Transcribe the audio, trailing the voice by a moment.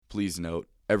Please note,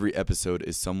 every episode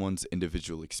is someone's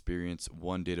individual experience.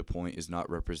 One data point is not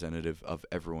representative of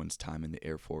everyone's time in the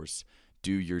Air Force.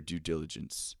 Do your due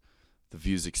diligence. The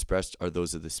views expressed are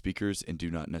those of the speakers and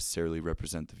do not necessarily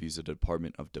represent the views of the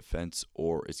Department of Defense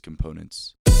or its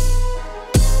components.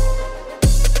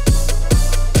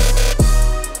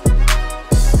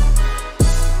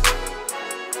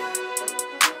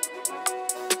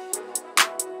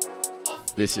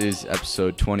 This is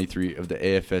episode 23 of the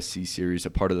AFSC series, a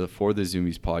part of the For the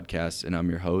Zoomies podcast, and I'm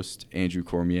your host, Andrew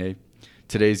Cormier.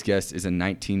 Today's guest is a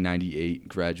 1998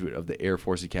 graduate of the Air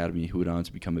Force Academy who went on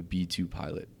to become a B-2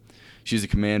 pilot. She's a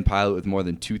command pilot with more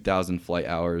than 2,000 flight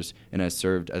hours and has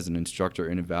served as an instructor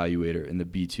and evaluator in the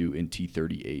B-2 and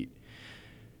T-38.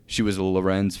 She was a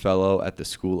Lorenz Fellow at the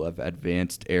School of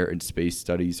Advanced Air and Space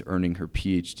Studies, earning her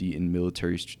PhD in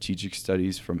Military Strategic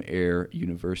Studies from Air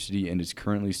University, and is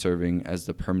currently serving as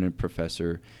the permanent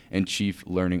professor and chief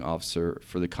learning officer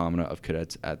for the Commandant of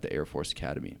Cadets at the Air Force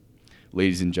Academy.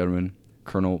 Ladies and gentlemen,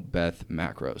 Colonel Beth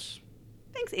Makros.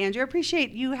 Thanks, Andrew. I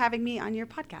appreciate you having me on your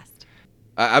podcast.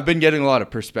 I've been getting a lot of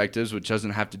perspectives, which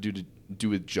doesn't have to do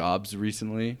with jobs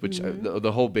recently, which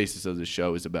the whole basis of the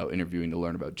show is about interviewing to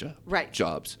learn about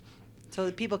jobs. So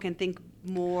that people can think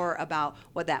more about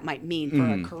what that might mean for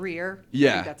a career.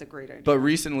 Yeah. I think that's a great idea. But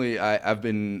recently, I've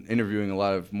been interviewing a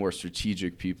lot of more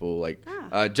strategic people. Like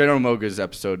General Moga's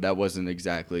episode, that wasn't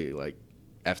exactly like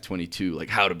F-22, like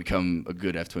how to become a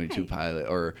good F-22 pilot.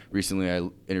 Or recently, I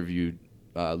interviewed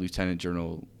Lieutenant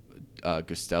General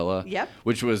Gustella,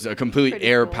 which was a complete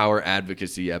power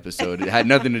advocacy episode. It had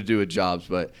nothing to do with jobs,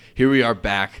 but here we are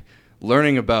back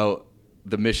learning about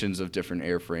the missions of different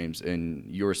airframes, and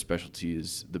your specialty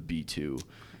is the B-2.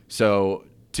 So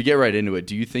to get right into it,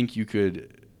 do you think you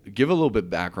could give a little bit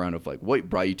background of like what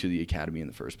brought you to the Academy in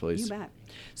the first place? You bet.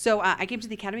 So I came to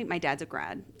the Academy. My dad's a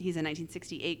grad. He's a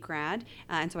 1968 grad,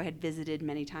 and so I had visited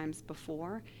many times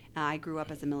before. I grew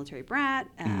up as a military brat.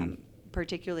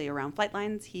 Particularly around flight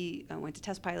lines. He went to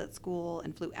test pilot school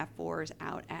and flew F-4s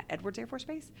out at Edwards Air Force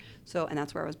Base. And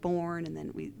that's where I was born, and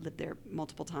then we lived there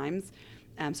multiple times.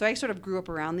 So I sort of grew up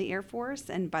around the Air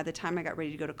Force, and by the time I got ready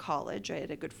to go to college, I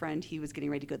had a good friend. He was getting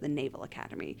ready to go to the Naval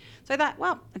Academy. So I thought,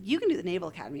 well, if you can do the Naval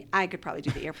Academy, I could probably do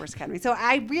the Air Force Academy. So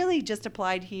I really just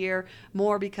applied here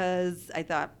more because I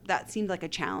thought that seemed like a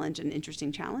challenge, an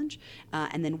interesting challenge.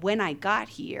 And then when I got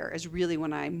here is really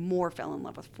when I more fell in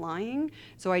love with flying.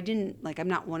 So I'm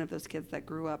not one of those kids that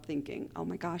grew up thinking, oh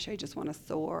my gosh, I just want to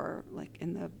soar like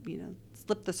in the,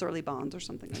 slip the Surly Bonds or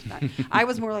something like that. I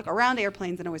was more like around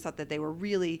airplanes and always thought that they were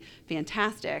really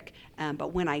fantastic.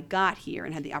 But when I got here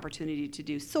and had the opportunity to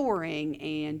do soaring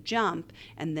and jump,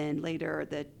 and then later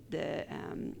the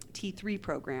T3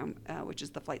 program, which is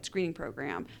the flight screening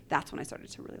program, that's when I started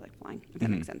to really like flying, if that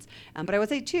makes sense. But I would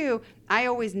say, too, I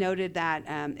always noted that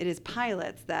it is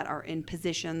pilots that are in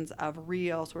positions of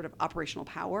real sort of operational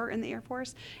power in the Air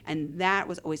Force, and that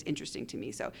was always interesting to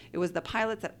me. So it was the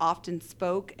pilots that often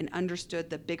spoke and understood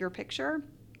the bigger picture.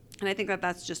 And I think that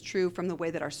that's just true from the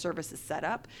way that our service is set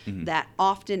up, that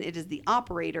often it is the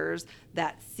operators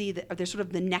that see they're sort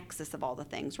of the nexus of all the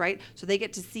things, right? So they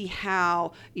get to see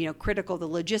how, critical the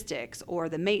logistics or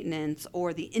the maintenance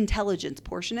or the intelligence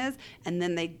portion is, and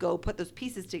then they go put those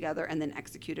pieces together and then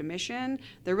execute a mission.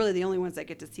 They're really the only ones that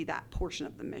get to see that portion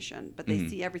of the mission, but they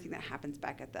see everything that happens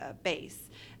back at the base.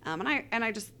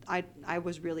 I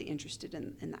was really interested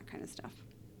in that kind of stuff.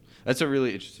 That's a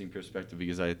really interesting perspective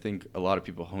because I think a lot of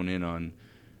people hone in on,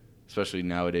 especially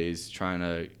nowadays, trying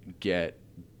to get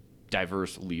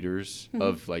diverse leaders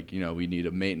of we need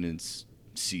a maintenance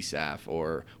CSAF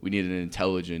or we need an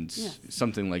intelligence,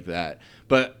 something like that.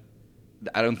 But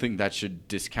I don't think that should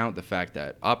discount the fact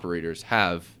that operators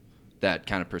have that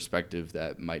kind of perspective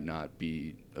that might not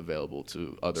be available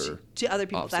to other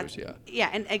people. Officers,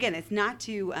 and again, it's not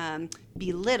to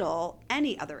belittle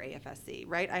any other AFSC,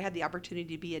 right? I had the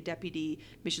opportunity to be a deputy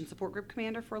mission support group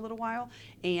commander for a little while,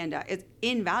 and it's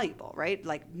invaluable, right?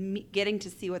 Like getting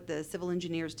to see what the civil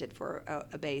engineers did for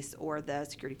a base, or the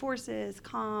security forces,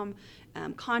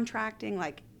 contracting,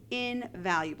 like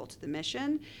invaluable to the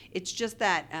mission. It's just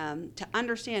that to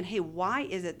understand, hey, why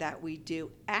is it that we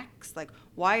do X? Like,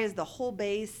 why is the whole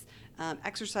base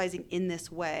exercising in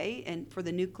this way? And for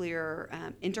the nuclear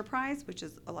enterprise, which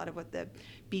is a lot of what the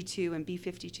B-2 and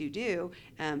B-52 do,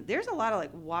 there's a lot of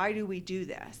like, why do we do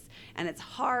this? And it's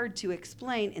hard to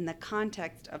explain in the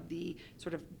context of the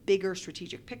sort of bigger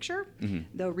strategic picture,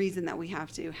 the reason that we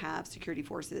have to have security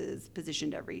forces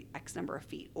positioned every X number of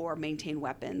feet, or maintain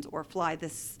weapons, or fly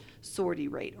this sortie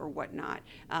rate or whatnot.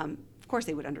 Of course,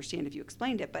 they would understand if you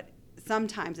explained it, but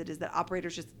sometimes it is that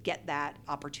operators just get that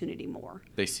opportunity more.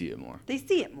 They see it more. They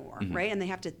see it more, right? And they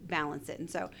have to balance it. And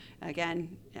so,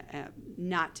 again,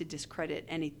 not to discredit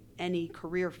any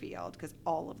career field, because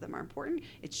all of them are important.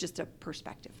 It's just a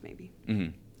perspective, maybe.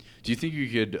 Mm-hmm. Do you think you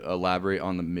could elaborate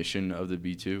on the mission of the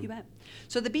B-2? You bet.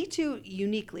 So the B-2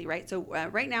 uniquely, right? So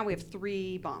right now we have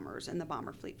 3 bombers in the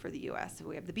bomber fleet for the U.S. So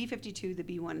we have the B-52, the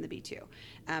B-1, and the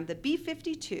B-2. The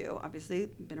B-52, obviously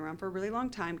been around for a really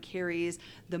long time, carries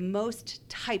the most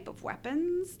type of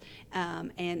weapons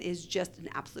and is just an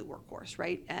absolute workhorse,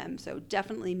 right? So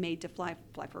definitely made to fly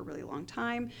for a really long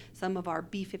time. Some of our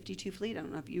B-52 fleet, I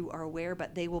don't know if you are aware,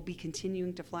 but they will be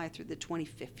continuing to fly through the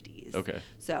 2050s. Okay.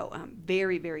 So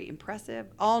very, very impressive.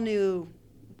 All new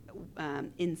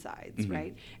insides,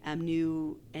 right?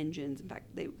 New engines. In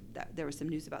fact, there was some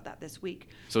news about that this week.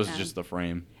 So it's just the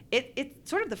frame? It's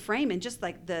sort of the frame and just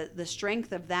like the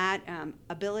strength of that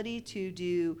ability to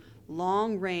do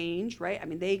long range, right? I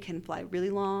mean, they can fly really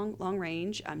long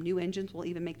range. New engines will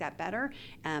even make that better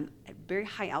at very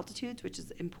high altitudes, which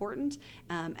is important.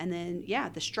 And then,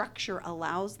 the structure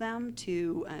allows them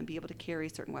to be able to carry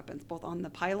certain weapons, both on the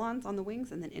pylons, on the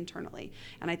wings, and then internally.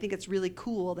 And I think it's really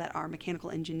cool that our mechanical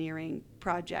engineering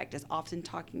project is often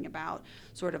talking about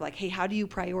sort of like, hey, how do you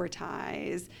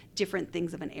prioritize different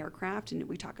things of an aircraft? And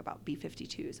we talk about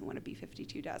B-52s and what a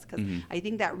B-52 does, because I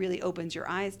think that really opens your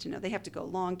eyes to know they have to go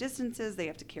long distances, they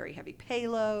have to carry heavy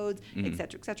payloads, et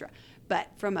cetera, et cetera. But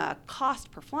from a cost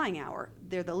per flying hour,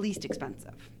 they're the least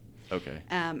expensive. Okay.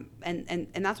 And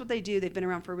that's what they do. They've been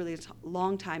around for a really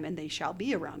long time, and they shall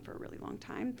be around for a really long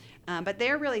time. But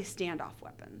they're really standoff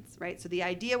weapons, right? So the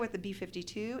idea with the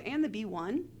B-52 and the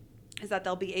B-1 is that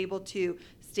they'll be able to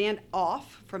stand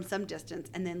off from some distance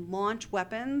and then launch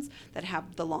weapons that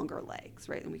have the longer legs,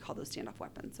 right? And we call those standoff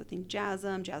weapons. So think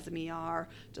JASSM-ER,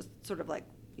 just sort of like,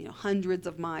 hundreds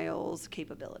of miles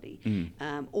capability.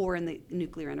 Or in the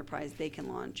nuclear enterprise, they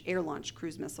can air launch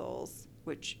cruise missiles,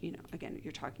 which, again,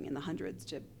 you're talking in the hundreds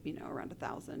to, around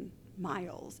 1,000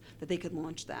 miles that they could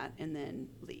launch that and then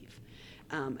leave.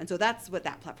 And so that's what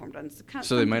that platform does.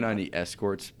 So they might not need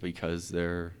escorts because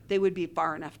they would be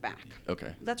far enough back.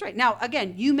 Okay. That's right. Now,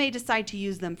 again, you may decide to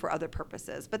use them for other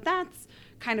purposes, but that's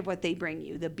kind of what they bring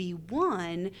you. The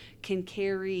B-1 can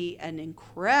carry an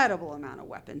incredible amount of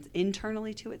weapons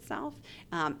internally to itself.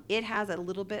 It has a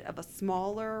little bit of a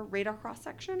smaller radar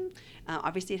cross-section.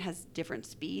 Obviously, it has different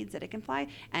speeds that it can fly,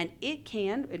 and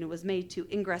it was made to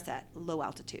ingress at low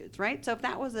altitudes, right? So if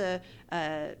that was a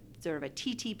sort of a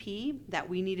TTP that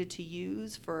we needed to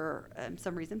use for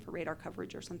some reason for radar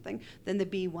coverage or something, then the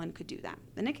B-1 could do that.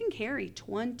 And it can carry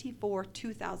 24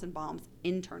 2,000 bombs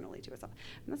internally to itself.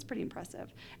 And that's pretty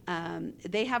impressive.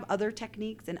 They have other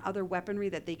techniques and other weaponry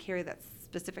that they carry that's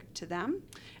specific to them.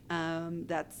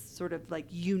 That's sort of like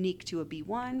unique to a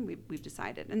B-1, we've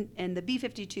decided. And the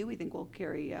B-52, we think, will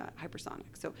carry hypersonic.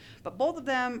 So, but both of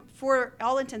them, for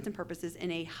all intents and purposes, in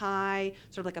a high,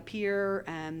 sort of like a peer,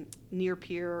 near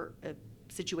peer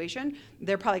situation,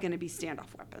 they're probably going to be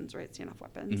standoff weapons, right? Standoff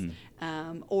weapons,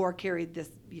 or carry this,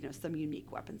 some unique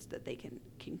weapons that they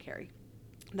can carry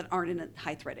that aren't in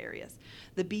high threat areas.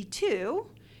 The B-2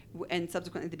 and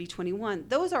subsequently the B-21,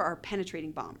 those are our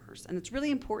penetrating bombers. And it's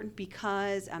really important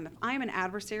because if I'm an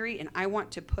adversary and I want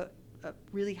to put a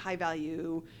really high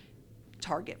value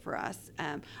target for us,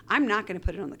 I'm not going to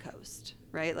put it on the coast,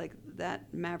 right? Like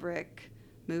that Maverick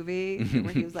movie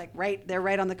where he was like, they're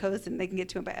right on the coast and they can get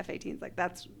to him by F-18s. Like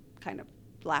that's kind of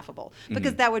laughable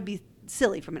because that would be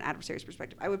silly from an adversary's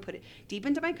perspective. I would put it deep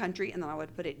into my country and then I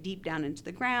would put it deep down into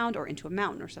the ground or into a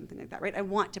mountain or something like that, right? I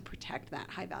want to protect that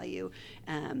high value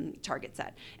target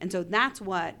set. And so that's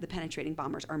what the penetrating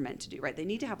bombers are meant to do, right? They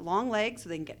need to have long legs so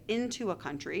they can get into a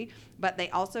country, but they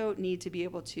also need to be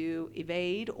able to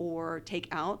evade or take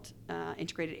out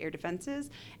integrated air defenses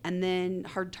and then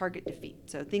hard target defeat.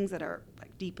 So things that are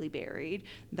like deeply buried,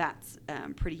 that's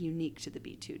pretty unique to the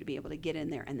B-2 to be able to get in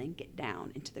there and then get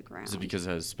down into the ground. Is it because it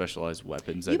has specialized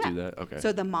weapons that do that? Okay.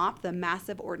 So the MOP, the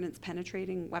massive ordnance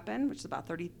penetrating weapon, which is about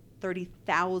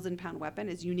 30,000 pound weapon,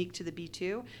 is unique to the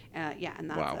B-2. And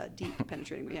that's a deep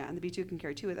penetrating. And the B-2 can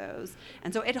carry 2 of those.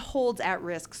 And so it holds at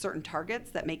risk certain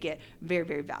targets that make it very,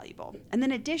 very valuable. And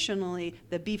then additionally,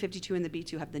 the B-52 and the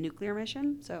B-2 have the nuclear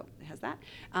mission, so it has that.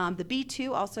 The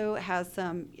B-2 also has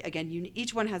some, again,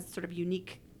 each one has sort of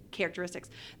unique characteristics.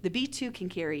 The B-2 can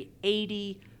carry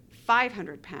 80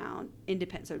 500-pound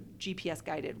independent, so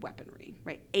GPS-guided weaponry,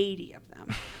 right? 80 of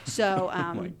them. So,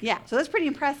 so that's pretty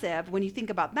impressive when you think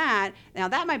about that. Now,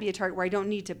 that might be a target where I don't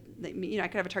need to, I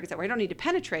could have a target set where I don't need to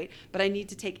penetrate, but I need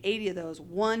to take 80 of those,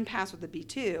 one pass with the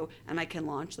B-2, and I can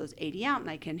launch those 80 out, and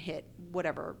I can hit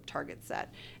whatever target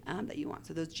set that you want.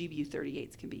 So those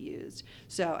GBU-38s can be used.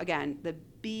 So again, the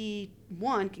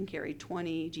B-1 can carry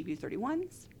 20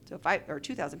 GBU-31s. So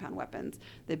 2,000-pound weapons.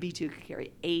 The B-2 could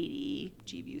carry 80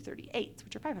 GBU-38s,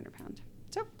 which are 500-pound.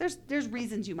 So there's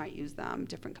reasons you might use them.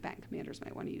 Different combatant commanders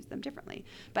might want to use them differently.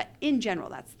 But in general,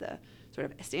 that's the sort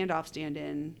of standoff,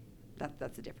 stand-in.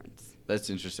 That's the difference. That's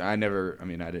interesting. I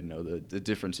didn't know the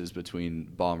differences between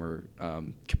bomber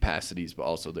capacities, but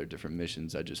also their different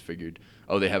missions. I just figured,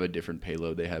 they have a different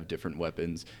payload, they have different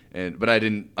weapons, but I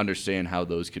didn't understand how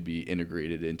those could be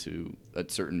integrated into a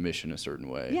certain mission a certain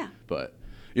way. Yeah. But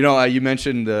you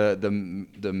mentioned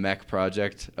the mech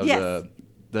project of yes.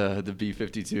 the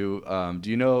B-52. Do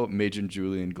you know Major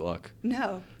Julian Gluck?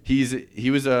 No. He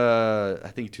was a I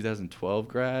think 2012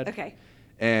 grad. Okay.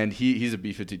 And he's a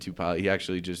B-52 pilot. He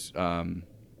actually just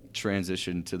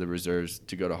transitioned to the reserves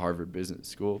to go to Harvard Business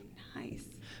School. Nice.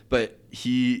 But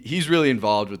he's really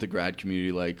involved with the grad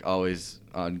community, like always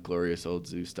on Glorious Old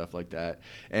Zoo, stuff like that.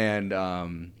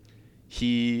 And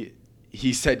he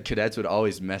said cadets would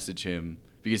always message him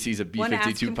because he's a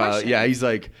B-52 pilot. Yeah, he's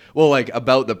like,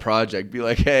 about the project. Be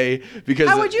like, hey, because...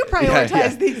 How would you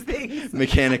prioritize these things?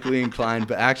 Mechanically inclined.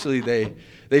 But actually,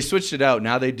 they switched it out.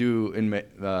 Now they do, in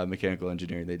mechanical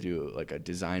engineering, they do like a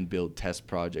design, build, test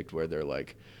project where they're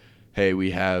like, hey,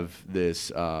 we have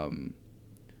this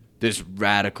this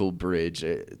radical bridge.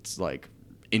 It's like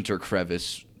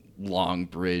intercrevice long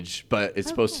bridge, but it's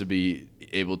supposed to be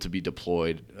able to be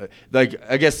deployed. Like,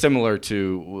 I guess similar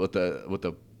to what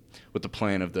the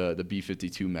plan of the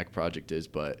B-52 mech project is,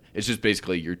 but it's just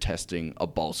basically you're testing a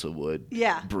balsa wood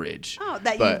bridge. Oh,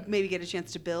 you maybe get a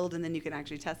chance to build and then you can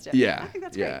actually test it. Yeah. I think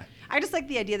that's great. I just like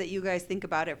the idea that you guys think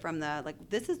about it from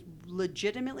this is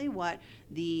legitimately what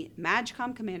the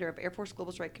MAGCOM commander of Air Force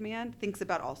Global Strike Command thinks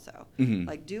about also. Mm-hmm.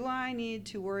 Like, do I need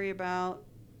to worry about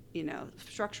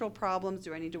structural problems?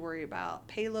 Do I need to worry about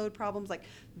payload problems? Like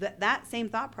that same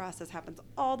thought process happens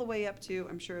all the way up to,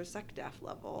 I'm sure, SecDef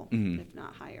level, if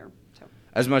not higher. So,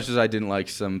 as much as I didn't like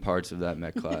some parts of that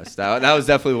mech class, that was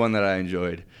definitely one that I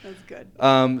enjoyed. That's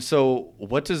good. So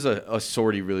what does a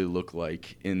sortie really look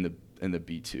like in the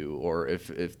B-2? Or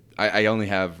if I only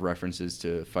have references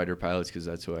to fighter pilots because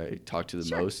that's who I talk to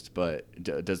the most, but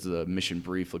does the mission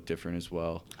brief look different as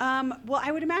well? Well,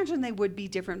 I would imagine they would be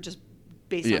different just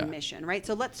based on mission, right?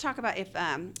 So let's talk about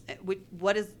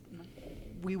what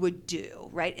we would do,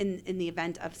 right, in the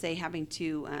event of, say, having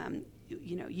to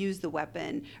use the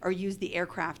weapon or use the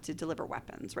aircraft to deliver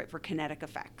weapons, right, for kinetic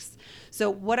effects. So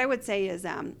what I would say is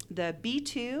the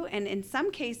B-2, and in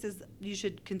some cases you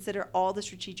should consider all the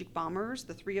strategic bombers,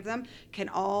 the 3 of them, can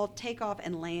all take off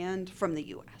and land from the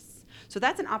U.S. So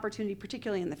that's an opportunity,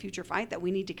 particularly in the future fight, that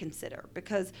we need to consider,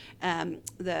 because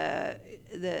the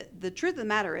truth of the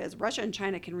matter is Russia and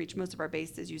China can reach most of our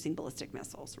bases using ballistic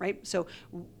missiles, right? So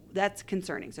that's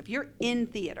concerning. So if you're in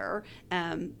theater,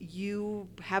 you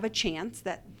have a chance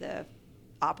that the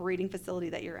operating facility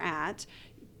that you're at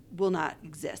will not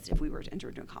exist if we were to enter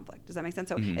into a conflict. Does that make sense?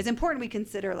 So it's important we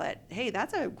consider that, hey,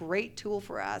 that's a great tool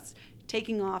for us,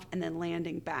 taking off and then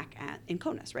landing back in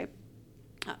CONUS, right?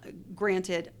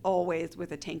 Granted, always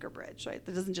with a tanker bridge, right?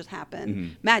 That doesn't just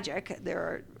happen magic.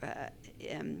 There are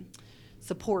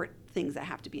support things that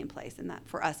have to be in place, and that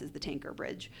for us is the tanker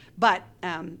bridge. But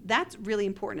that's really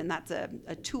important, and that's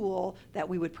a tool that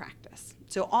we would practice.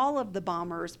 So all of the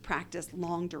bombers practice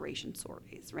long duration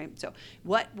sorties, right? So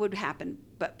what would happen,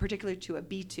 but particularly to a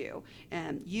B-2,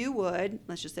 you would,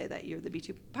 let's just say that you're the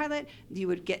B-2 pilot, you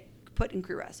would get put in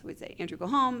crew rest. We'd say, Andrew, go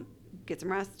home, get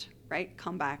some rest, right?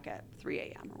 Come back at 3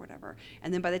 a.m. or whatever.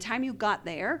 And then by the time you got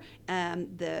there,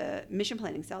 the mission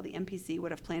planning cell, the MPC,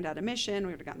 would have planned out a mission.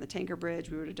 We would have gotten the tanker bridge.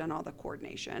 We would have done all the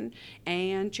coordination.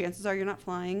 And chances are you're not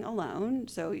flying alone.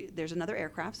 So there's another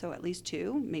aircraft, so at least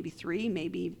 2, maybe 3,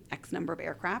 maybe X number of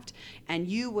aircraft. And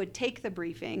you would take the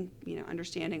briefing,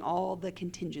 understanding all the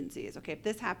contingencies. Okay, if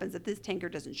this happens, if this tanker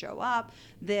doesn't show up,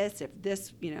 if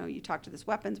this, you talk to this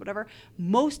weapons, whatever.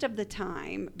 Most of the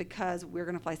time, because we're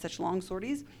going to fly such long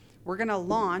sorties, we're going to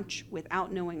launch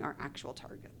without knowing our actual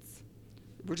targets.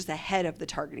 We're just ahead of the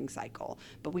targeting cycle,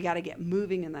 but we got to get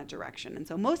moving in that direction. And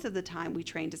so most of the time we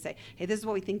train to say, hey, this is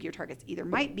what we think your targets either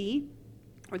might be,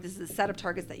 or this is a set of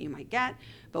targets that you might get,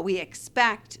 but we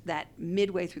expect that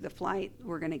midway through the flight,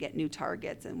 we're going to get new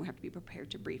targets, and we have to be prepared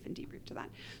to brief and debrief to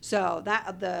that. So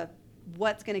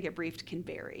what's going to get briefed can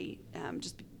vary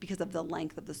just because of the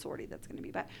length of the sortie that's going to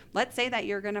be. But let's say that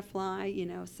you're going to fly,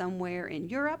 somewhere in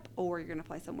Europe, or you're going to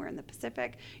fly somewhere in the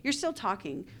Pacific. You're still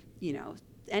talking,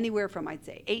 anywhere from, I'd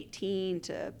say, 18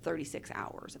 to 36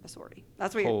 hours of a sortie.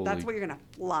 That's what you're going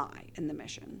to fly in the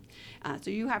mission.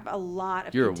 So you have a lot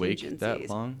of contingencies. You're awake that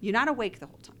long? You're not awake the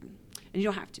whole time. And you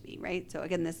don't have to be, right? So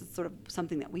again, this is sort of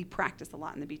something that we practice a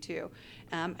lot in the B-2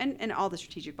 and all the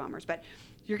strategic bombers. But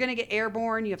you're going to get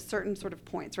airborne. You have certain sort of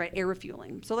points, right? Air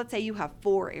refueling. So let's say you have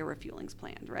 4 air refuelings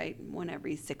planned, right? One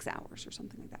every 6 hours or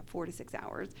something like that, 4 to 6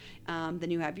 hours.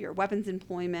 Then you have your weapons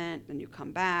employment, then you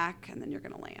come back, and then you're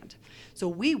going to land. So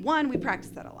we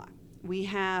practice that a lot. We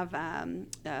have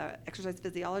exercise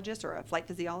physiologist or a flight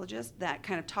physiologist that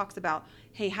kind of talks about,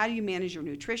 hey, how do you manage your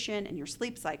nutrition and your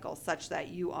sleep cycle such that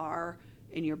you are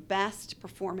in your best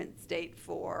performance state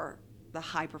for the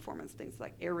high performance things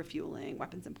like air refueling,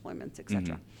 weapons employments,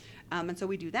 etc. And so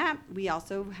we do that. We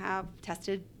also have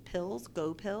tested pills,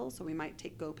 Go pills. So we might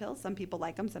take Go pills. Some people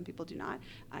like them, some people do not.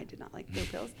 I did not like Go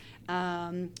pills.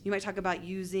 You might talk about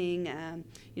using,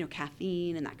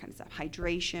 caffeine and that kind of stuff,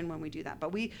 hydration when we do that.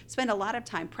 But we spend a lot of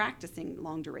time practicing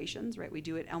long durations, right? We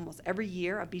do it almost every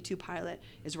year. A B-2 pilot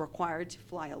is required to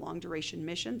fly a long duration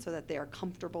mission so that they are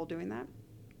comfortable doing that.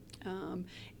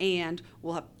 And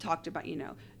we'll have talked about,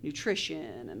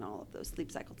 nutrition and all of those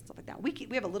sleep cycles and stuff like that. We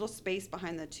have a little space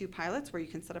behind the 2 pilots where you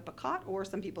can set up a cot, or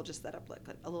some people just set up like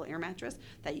a little air mattress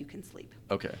that you can sleep.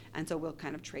 Okay. And so we'll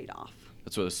kind of trade off.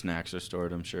 That's where the snacks are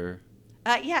stored, I'm sure.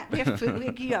 Yeah, we have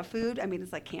food. You have food. I mean,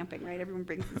 it's like camping, right? Everyone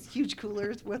brings these huge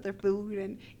coolers with their food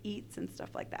and eats and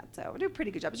stuff like that. So we do a pretty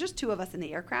good job. It's just 2 of us in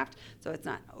the aircraft, so it's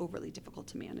not overly difficult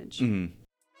to manage. Mm-hmm.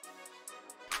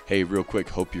 Hey, real quick,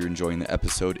 hope you're enjoying the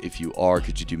episode. If you are,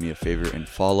 could you do me a favor and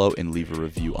follow and leave a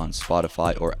review on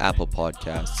Spotify or Apple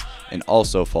Podcasts, and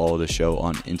also follow the show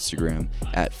on Instagram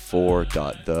at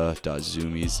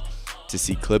 4.the.zoomies to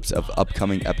see clips of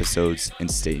upcoming episodes and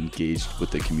stay engaged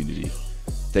with the community.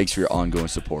 Thanks for your ongoing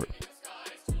support.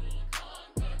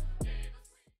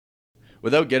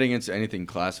 Without getting into anything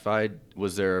classified,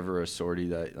 was there ever a sortie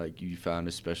that you found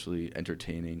especially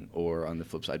entertaining, or on the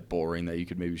flip side boring, that you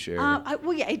could maybe share?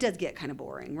 Well, yeah, it does get kind of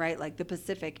boring, right? Like the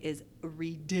Pacific is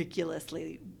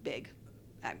ridiculously big,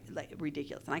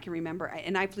 ridiculous. And I can remember,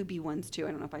 and I flew B-1s too. I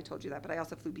don't know if I told you that, but I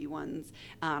also flew B-1s.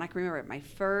 And I can remember my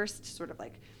first sort of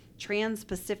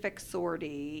trans-Pacific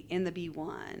sortie in the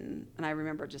B-1, and I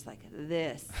remember just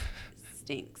this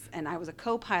stinks. And I was a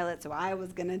co-pilot, so I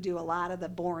was going to do a lot of the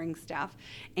boring stuff.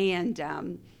 And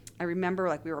I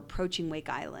remember we were approaching Wake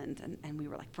Island, and we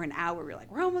were for an hour, we were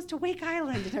we're almost to Wake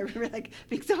Island. And I remember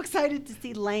being so excited to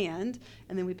see land,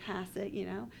 and then we pass it,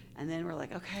 and then we're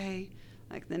okay,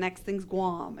 the next thing's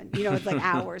Guam, and it's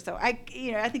hours. So I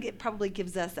think it probably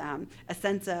gives us a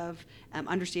sense of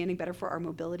understanding better for our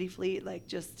mobility fleet,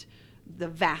 just the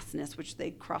vastness which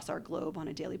they cross our globe on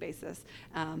a daily basis.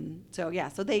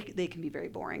 So they can be very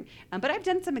boring. But I've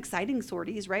done some exciting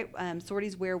sorties, right?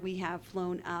 Sorties where we have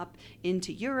flown up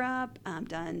into Europe,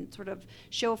 done sort of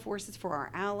show of forces for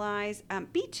our allies.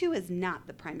 B-2 is not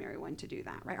the primary one to do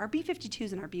that, right? Our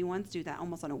B-52s and our B-1s do that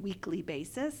almost on a weekly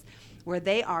basis, where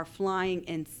they are flying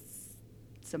in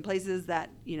some places that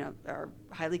are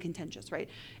highly contentious, right?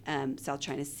 South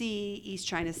China Sea, East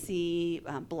China Sea,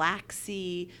 Black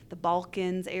Sea, the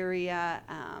Balkans area,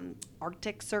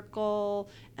 Arctic Circle,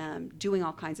 doing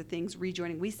all kinds of things,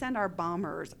 rejoining. We send our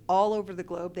bombers all over the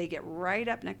globe. They get right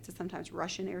up next to sometimes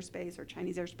Russian airspace or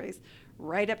Chinese airspace,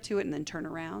 right up to it, and then turn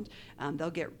around.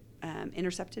 They'll get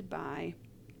intercepted by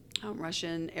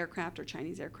Russian aircraft or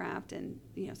Chinese aircraft, and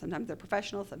sometimes they're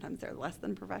professional, sometimes they're less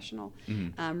than professional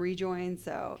rejoin.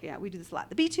 So we do this a lot.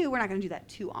 The B-2 we're not going to do that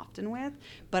too often with,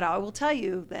 but I will tell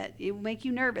you that it will make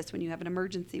you nervous when you have an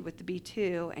emergency with the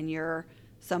B-2 and you're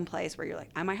someplace where you're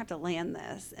I might have to land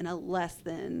this in a less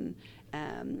than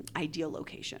ideal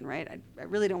location, right? I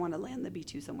really don't want to land the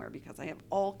B-2 somewhere because I have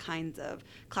all kinds of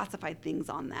classified things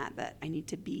on that I need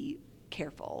to be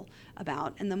careful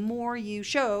about. And the more you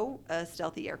show a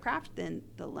stealthy aircraft, then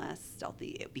the less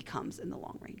stealthy it becomes in the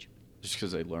long range. Just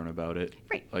because they learn about it?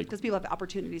 Right, because people have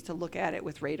opportunities to look at it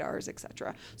with radars,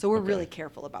 etc. So we're really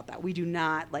careful about that. We do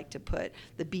not like to put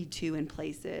the B-2 in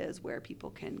places where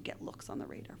people can get looks on the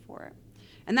radar for it.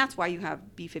 And that's why you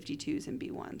have B-52s and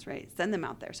B-1s, right? Send them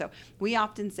out there. So we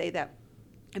often say that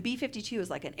a B-52 is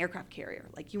like an aircraft carrier.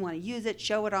 You want to use it,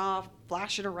 show it off,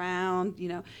 flash it around,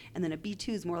 and then a B-2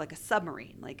 is more like a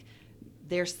submarine.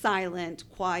 They're silent,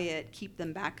 quiet, keep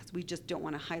them back, because we just don't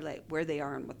want to highlight where they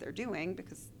are and what they're doing,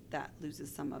 because that loses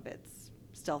some of its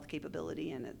stealth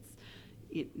capability and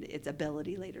its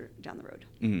ability later down the road.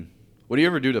 Mm-hmm. What do you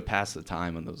ever do to pass the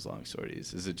time on those long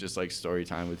sorties? Is it just like story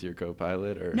time with your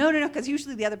co-pilot, or? No, because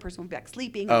usually the other person will be back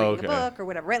sleeping or reading a book or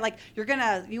whatever, right? Like you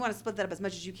want to split that up as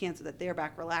much as you can so that they're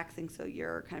back relaxing, so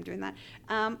you're kind of doing that.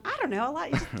 I don't know, a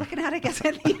lot. You're just looking out, I guess,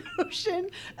 at the ocean.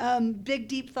 Big,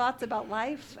 deep thoughts about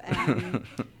life.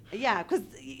 Yeah, because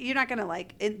you're not going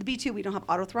to in the B-2, we don't have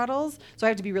auto throttles, so I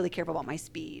have to be really careful about my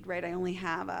speed, right? I only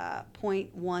have a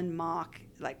 0.1 Mach,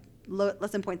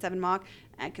 less than 0.7 Mach.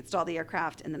 I could stall the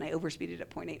aircraft, and then I overspeeded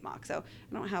at 0.8 Mach. So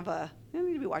I don't have I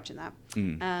need to be watching that.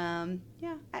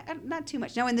 Not too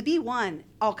much. Now, in the B-1,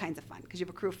 all kinds of fun, because you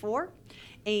have a crew of 4,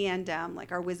 and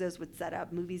our Wizzos would set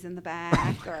up movies in the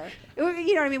back, or,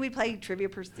 you know what I mean? We'd play Trivia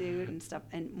Pursuit and stuff,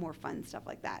 and more fun stuff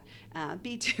like that.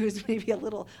 B-2 is maybe a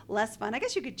little less fun. I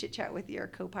guess you could chit-chat with your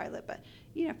co-pilot, but,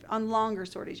 on longer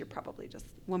sorties, you're probably just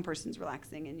one person's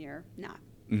relaxing and you're not.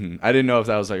 Mm-hmm. I didn't know if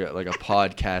that was like a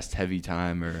podcast heavy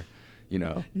time or...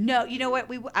 No, you know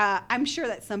what? I'm sure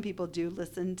that some people do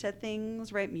listen to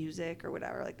things, right? Music or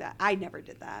whatever like that. I never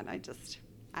did that. I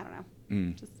don't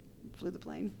know. Just flew the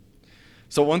plane.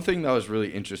 So one thing that was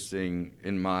really interesting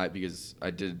because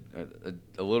I did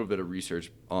a little bit of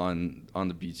research on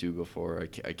the B-2 before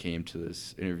I came to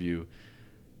this interview.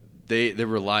 They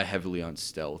rely heavily on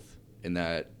stealth in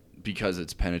that because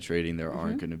it's penetrating, there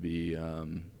aren't going to be,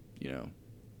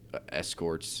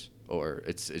 escorts, or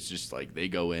it's just like they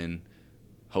go in,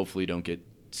 hopefully don't get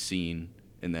seen,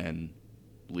 and then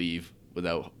leave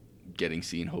without getting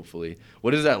seen, hopefully.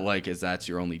 What is that like, as that's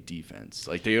your only defense?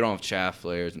 Like, you don't have chaff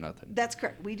flares, nothing? That's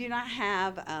correct. We do not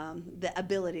have the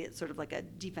ability. It's sort of like a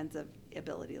defensive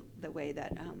ability the way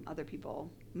that other people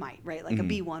might, right? Like a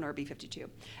B-1 or a B-52.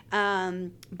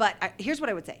 But here's what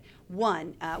I would say.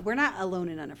 One, we're not alone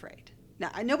and unafraid. Now,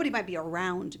 nobody might be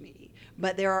around me,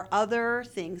 but there are other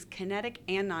things, kinetic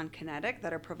and non-kinetic,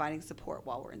 that are providing support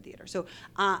while we're in theater. So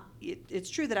it's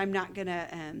true that I'm not going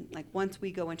to, once we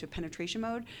go into penetration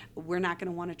mode, we're not going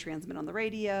to want to transmit on the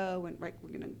radio, and we're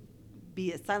going to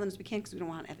be as silent as we can because we don't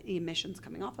want to have any emissions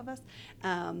coming off of us.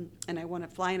 And I want to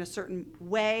fly in a certain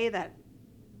way that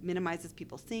minimizes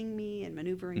people seeing me and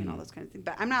maneuvering and all those kinds of things.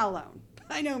 But I'm not alone.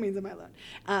 By no means am I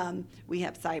alone. We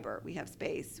have cyber, we have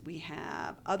space, we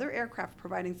have other aircraft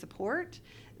providing support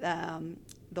the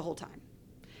whole time.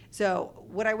 So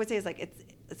what I would say is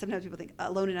sometimes people think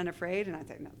alone and unafraid, and I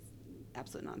say, no, it's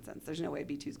absolute nonsense. There's no way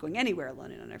B-2 is going anywhere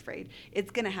alone and unafraid. It's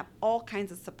going to have all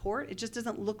kinds of support. It just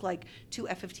doesn't look like 2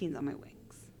 F-15s on my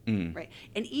wings. Right.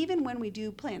 And even when we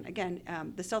do plan, again,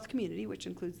 the stealth community, which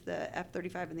includes the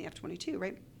F-35 and the F-22,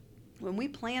 right? When we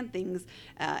plan things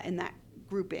in that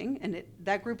grouping, and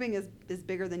that grouping is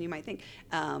bigger than you might think,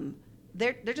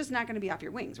 they're just not going to be off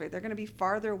your wings, right? They're going to be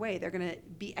farther away. They're going to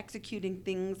be executing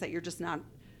things that you're just not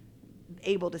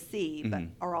able to see, but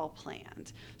are all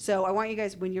planned. So I want you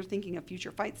guys, when you're thinking of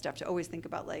future fight stuff, to always think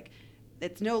about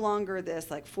it's no longer this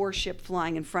 4-ship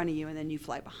flying in front of you and then you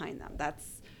fly behind them. That's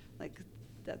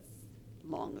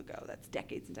long ago. That's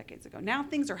decades and decades ago. Now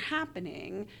things are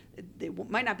happening. They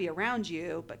might not be around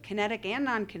you, but kinetic and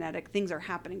non-kinetic things are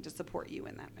happening to support you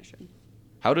in that mission.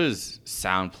 How does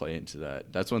sound play into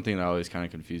that? That's one thing that always kind of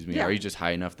confused me. Yeah. Are you just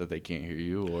high enough that they can't hear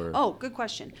you, or? Oh, good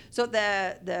question. So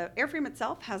the airframe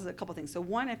itself has a couple things. So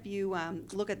one, if you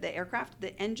look at the aircraft,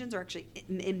 the engines are actually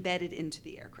embedded into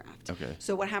the aircraft. Okay.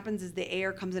 So what happens is the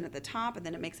air comes in at the top, and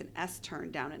then it makes an S turn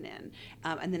down and in.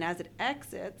 And then as it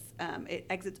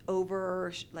exits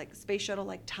over space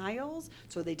shuttle-like tiles,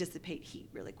 so they dissipate heat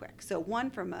really quick. So one,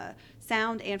 from a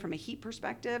sound and from a heat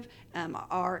perspective,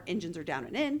 our engines are down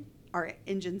and in. Our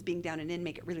engines being down and in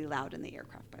make it really loud in the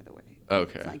aircraft, by the way.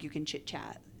 Okay. It's like you can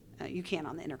chit-chat. You can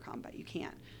on the intercom, but you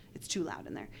can't. It's too loud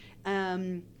in there.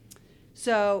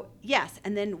 So, yes,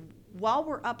 and then while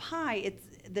we're up high,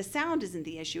 the sound isn't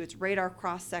the issue. It's radar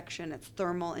cross-section. It's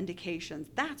thermal indications.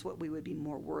 That's what we would be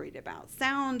more worried about.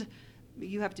 Sound,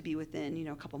 you have to be within,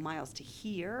 a couple miles to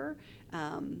hear.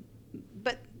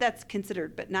 But that's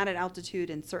considered, but not at altitude,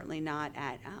 and certainly not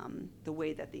at the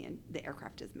way that the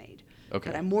aircraft is made. Okay.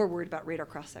 But I'm more worried about radar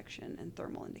cross-section and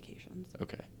thermal indications.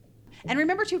 Okay. And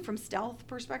remember, too, from stealth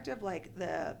perspective,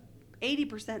 the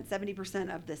 80%,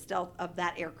 70% of the stealth of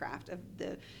that aircraft, of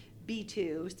the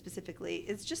B-2 specifically,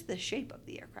 is just the shape of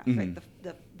the aircraft, right?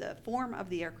 The form of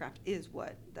the aircraft is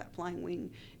what that flying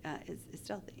wing is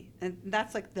stealthy. And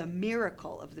that's the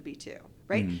miracle of the B-2,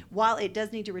 right? While it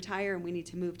does need to retire and we need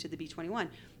to move to the B-21,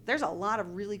 there's a lot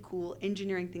of really cool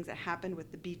engineering things that happened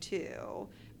with the B-2,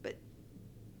 but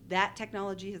that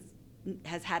technology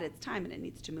has had its time and it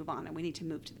needs to move on, and we need to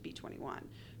move to the B-21.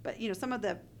 But, some of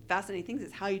the fascinating things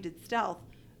is how you did stealth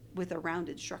with a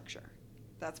rounded structure.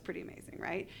 That's pretty amazing,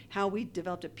 right? How we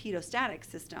developed a pitot-static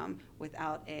system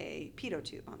without a pitot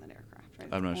tube on that aircraft. right?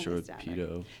 I'm not It's sure only what static.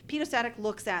 pitot. Pitot-static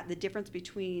looks at the difference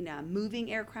between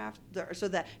moving aircraft, so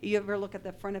that you ever look at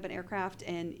the front of an aircraft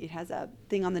and it has a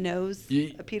thing on the nose,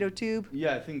 a pitot tube?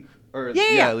 Yeah, I think, or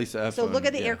Yeah. at least the F1. So look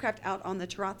at the yeah. aircraft out on the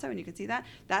terrazzo, and you can see that.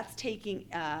 That's taking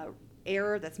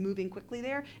air that's moving quickly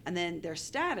there, and then there's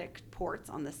static ports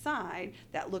on the side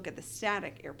that look at the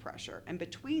static air pressure. And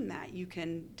between that, you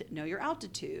can know your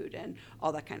altitude and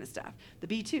all that kind of stuff. The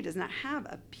B-2 does not have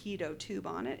a pitot tube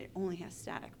on it. It only has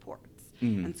static ports.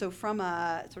 Mhm. And so from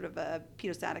a sort of a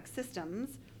pitot-static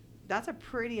systems, that's a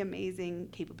pretty amazing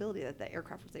capability that the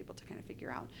aircraft was able to kind of figure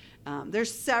out.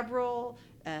 There's several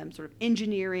sort of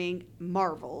engineering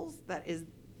marvels that is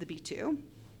the B-2.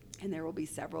 And there will be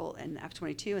several in the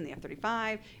F-22 and the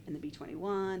F-35 and the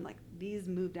B-21. Like, these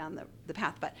move down the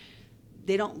path, but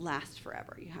they don't last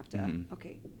forever. You have to,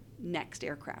 okay, next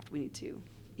aircraft, we need to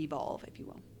evolve, if you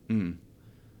will. Mm.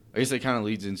 I guess that kind of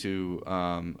leads into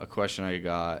a question I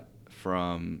got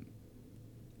from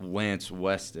Lance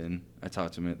Weston. I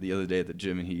talked to him the other day at the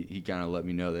gym, and he kind of let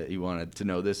me know that he wanted to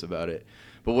know this about it.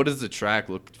 But what does the track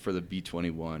look for the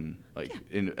B-21, like,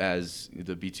 as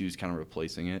the B-2 is kind of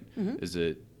replacing it? Is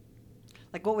it...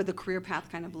 Like, what would the career path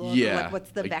kind of look? Yeah. Or like,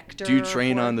 what's the vector? Do you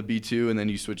train on the B-2 and then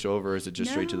you switch over, or is it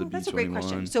just straight to the B-21? That's a great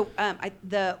question. So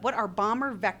what our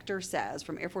bomber vector says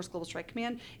from Air Force Global Strike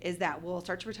Command is that we'll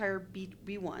start to retire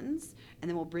B-1s, and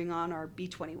then we'll bring on our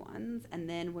B-21s, and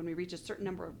then when we reach a certain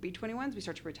number of B-21s, we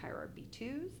start to retire our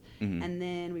B-2s, and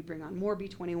then we bring on more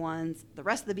B-21s, the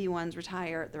rest of the B-1s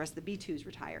retire, the rest of the B-2s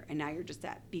retire, and now you're just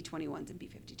at B-21s and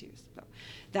B-52s. So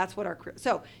that's what our career...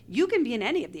 So you can be in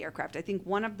any of the aircraft. I think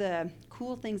one of the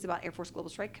cool things about Air Force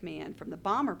Global Strike Command from the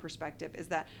bomber perspective is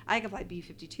that I can fly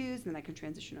B-52s, and then I can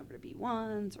transition over to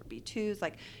B-1s or B-2s.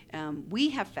 Like, we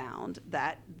have found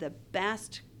that the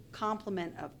best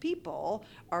complement of people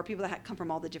are people that come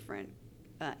from all the different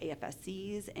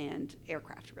AFSCs and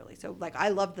aircraft, really. So, like, I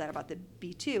loved that about the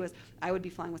B-2 is I would be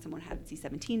flying with someone who had a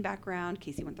C-17 background,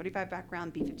 KC-135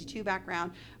 background, B-52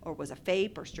 background, or was a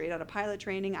FAPE or straight out of pilot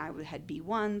training. I had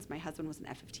B-1s. My husband was an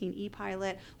F-15E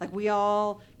pilot. Like, we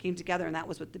all came together, and that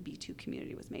was what the B-2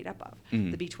 community was made up of.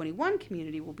 The B-21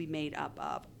 community will be made up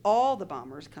of all the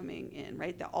bombers coming in,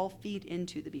 right? They'll all feed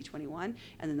into the B-21,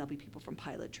 and then there'll be people from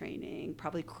pilot training,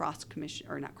 probably cross-flowing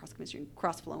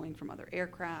from other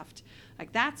aircraft. Like,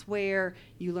 that's where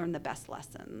you learn the best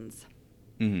lessons.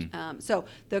 So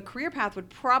the career path would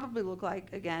probably look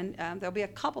like, again, there'll be a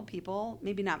couple people,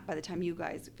 maybe not by the time you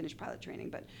guys finish pilot training,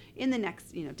 but in the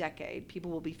next decade,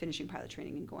 people will be finishing pilot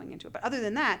training and going into it. But other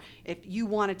than that, if you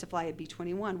wanted to fly a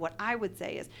B-21, what I would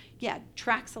say is,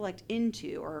 select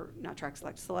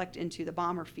into the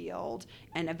bomber field,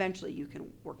 and eventually you can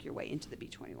work your way into the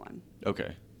B-21.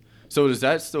 Okay. So does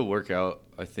that still work out?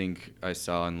 I think I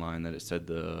saw online that it said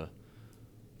the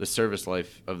service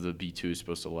life of the B-2 is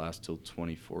supposed to last till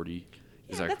 2040.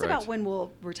 Is that that's correct? about when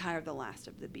we'll retire the last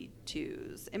of the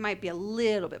B-2s. It might be a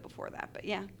little bit before that, but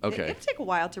yeah. Okay. It'll take a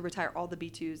while to retire all the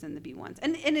B-2s and the B-1s.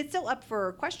 And it's still up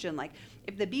for question, like,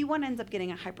 if the B-1 ends up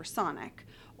getting a hypersonic,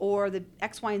 or the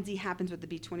X, Y, and Z happens with the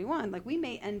B-21, like, we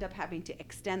may end up having to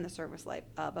extend the service life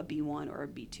of a B-1 or a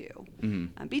B-2.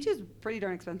 B-2 is pretty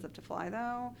darn expensive to fly,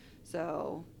 though,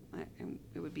 so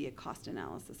it would be a cost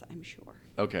analysis, I'm sure.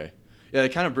 Okay. Yeah,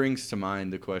 it kind of brings to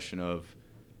mind the question of,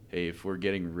 hey, if we're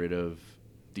getting rid of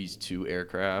these two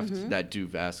aircraft that do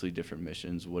vastly different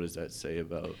missions, what does that say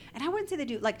about? And I wouldn't say they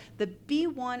do, like, the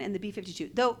B-1 and the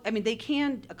B-52, though, I mean, they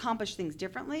can accomplish things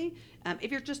differently.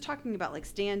 If you're just talking about, like,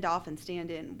 standoff and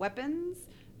stand-in weapons,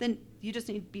 then you just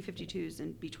need B-52s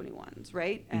and B-21s,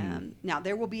 right? Now,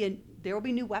 there will be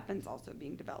new weapons also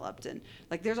being developed, and,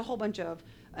 like, there's a whole bunch of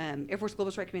Air Force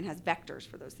Global Strike Command has vectors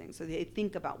for those things. So they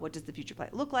think about, what does the future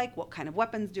flight look like? What kind of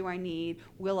weapons do I need?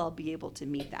 Will I be able to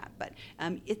meet that? But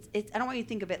it's I don't want you to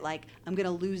think of it like I'm going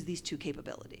to lose these two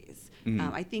capabilities.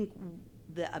 I think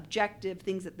the objective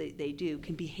things that they do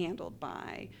can be handled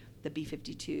by the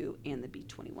B-52 and the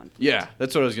B-21 fleet. Yeah,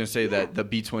 that's what I was going to say, that the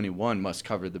B-21 must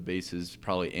cover the bases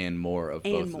probably and more of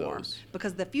both of those.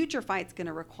 Because the future fight's going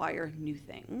to require new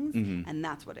things, and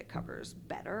that's what it covers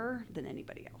better than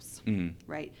anybody else,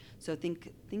 right? So think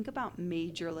about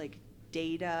major, like,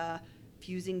 data,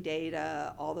 fusing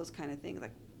data, all those kind of things.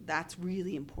 Like, that's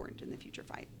really important in the future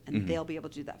fight, and they'll be able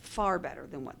to do that far better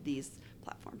than what these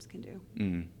platforms can do.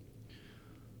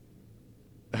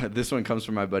 This one comes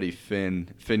from my buddy Finn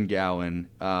Gowan.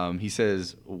 He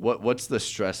says, "What's the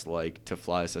stress like to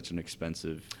fly such an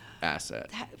expensive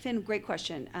asset? Finn, great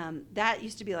question. That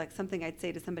used to be like something I'd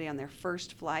say to somebody on their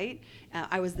first flight.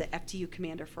 I was the FTU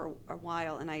commander for a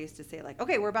while, and I used to say like,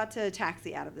 okay, we're about to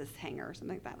taxi out of this hangar or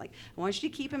something like that. Like, I want you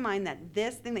to keep in mind that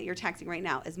this thing that you're taxiing right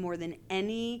now is more than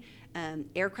any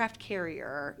aircraft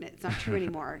carrier. It's not true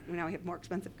anymore. Now we have more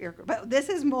expensive aircraft, but this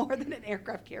is more than an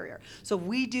aircraft carrier. So if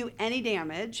we do any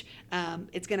damage,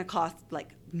 it's going to cost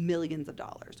like millions of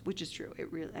dollars, which is true. It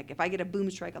really, like if I get a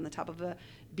boom strike on the top of a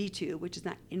B-2, which is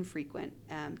not infrequent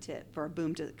for a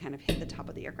boom to kind of hit the top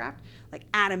of the aircraft, like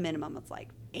at a minimum, it's like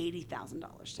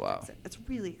 $80,000 to Wow. fix it. It's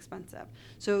really expensive.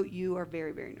 So you are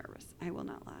very, very nervous. I will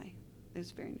not lie.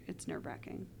 It's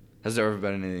nerve-wracking. Has there ever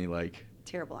been any like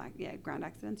Terrible, ground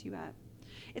accidents, you bet.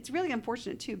 It's really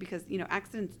unfortunate too because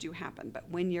accidents do happen, but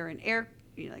when you're an air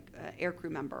crew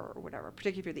member or whatever,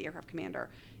 particularly if you're the aircraft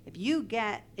commander, if you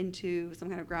get into some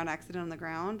kind of ground accident on the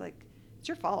ground, like it's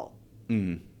your fault.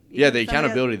 Mm. Yeah, the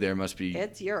accountability there must be.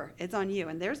 It's on you.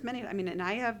 And there's many. I mean, and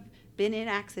I have been in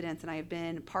accidents, and I have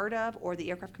been part of or the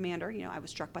aircraft commander. I was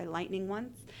struck by lightning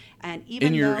once, and even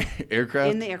in your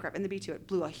aircraft, in the B-2, it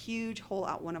blew a huge hole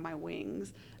out one of my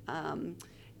wings.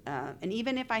 And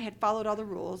even if I had followed all the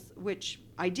rules, which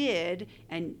I did,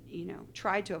 and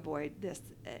tried to avoid this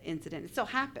incident, it still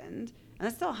happened, and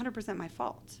that's still 100% my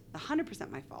fault. 100%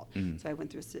 my fault. Mm-hmm. So I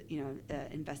went through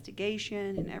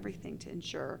investigation and everything to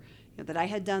ensure that I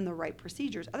had done the right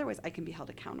procedures. Otherwise, I can be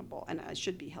held accountable, and I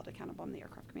should be held accountable. I'm the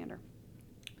aircraft commander.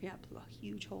 Yeah, it blew a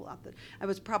huge hole out. I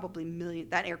was probably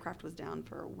that aircraft was down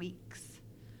for weeks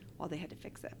while they had to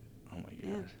fix it. Oh my God.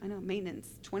 Yeah, I know. Maintenance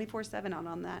 24/7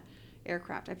 on that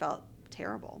aircraft. I felt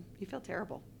terrible. You feel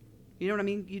terrible. You know what I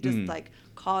mean? You just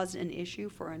caused an issue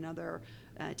for another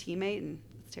teammate, and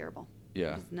it's terrible.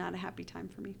 Yeah. It's not a happy time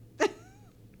for me.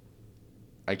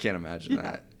 I can't imagine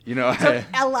that. So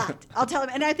a lot. I'll tell him,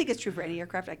 and I think it's true for any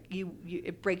aircraft. Like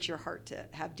it breaks your heart to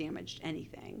have damaged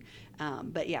anything.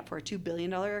 But yeah, for a $2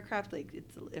 billion aircraft, like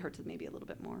it hurts maybe a little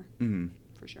bit more,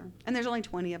 for sure. And there's only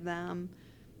 20 of them,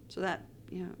 so that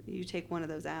you take one of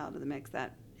those out of the mix,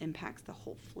 that impacts the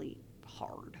whole fleet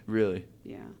hard. Really?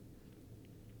 Yeah.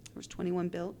 There was 21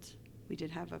 built. We did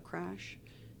have a crash,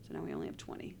 so now we only have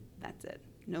 20. That's it.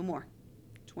 No more.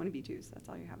 20 B-2s. That's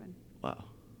all you're having. Wow.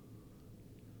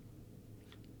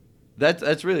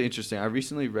 That's really interesting. I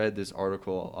recently read this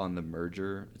article on the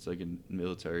merger. It's like a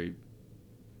military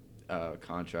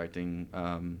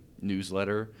contracting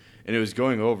newsletter, and it was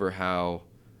going over how,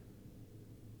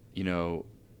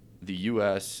 the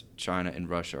U.S., China, and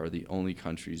Russia are the only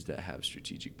countries that have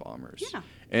strategic bombers. Yeah.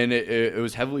 And it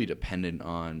was heavily dependent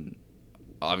on,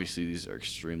 obviously, these are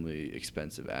extremely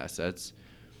expensive assets.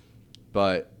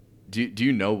 But do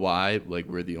you know why, like,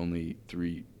 we're the only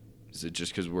three? Is it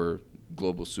just because we're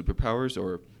global superpowers?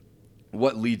 Or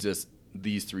what leads us,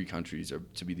 these three countries,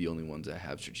 to be the only ones that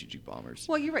have strategic bombers?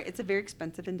 Well, you're right. It's a very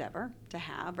expensive endeavor to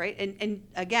have, right? And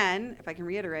again, if I can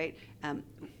reiterate,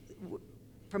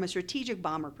 from a strategic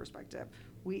bomber perspective,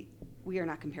 we are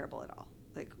not comparable at all.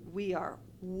 Like we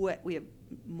have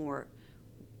more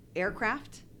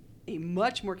aircraft, a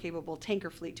much more capable tanker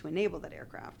fleet to enable that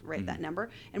aircraft, right? That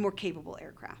number, and more capable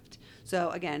aircraft.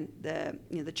 So again,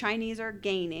 the Chinese are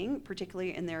gaining,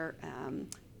 particularly in their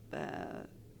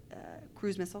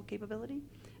cruise missile capability,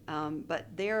 but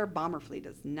their bomber fleet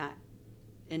is not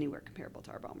anywhere comparable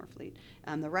to our bomber fleet.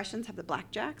 The Russians have the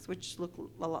Blackjacks, which look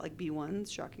a lot like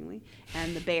B-1s, shockingly,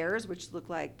 and the Bears, which look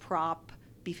like prop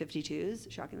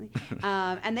B-52s, shockingly.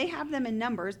 And they have them in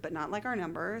numbers, but not like our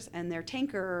numbers, and their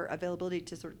tanker availability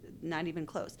to sort of not even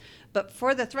close. But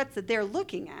for the threats that they're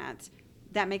looking at,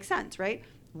 that makes sense, right?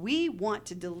 We want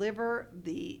to deliver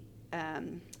we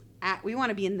want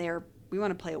to be in their, we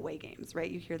want to play away games,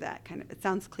 right? You hear that kind of, it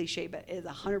sounds cliche, but it is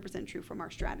 100% true from our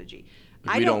strategy.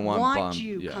 I don't want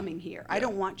you coming here. Yeah. I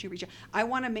don't want you reaching. I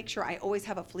want to make sure I always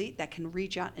have a fleet that can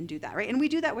reach out and do that, right? And we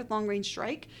do that with long-range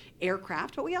strike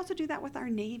aircraft, but we also do that with our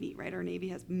Navy, right? Our Navy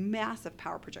has massive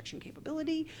power projection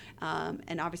capability,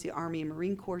 and obviously Army and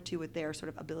Marine Corps too, with their sort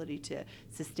of ability to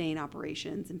sustain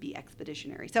operations and be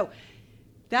expeditionary. So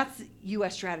that's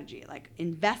U.S. strategy. Like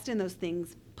invest in those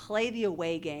things, play the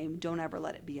away game, don't ever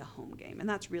let it be a home game, and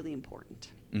that's really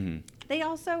important. Mm-hmm. They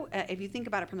also, if you think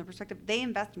about it from the perspective, they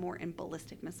invest more in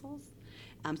ballistic missiles.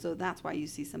 So that's why you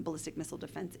see some ballistic missile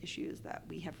defense issues that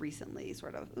we have recently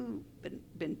sort of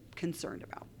been concerned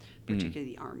about,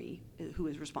 particularly the Army, who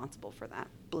is responsible for that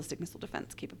ballistic missile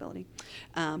defense capability.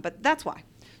 But that's why.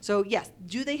 So yes,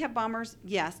 do they have bombers?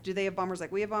 Yes. Do they have bombers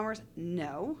like we have bombers?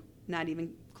 No, not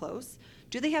even close.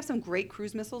 Do they have some great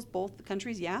cruise missiles, both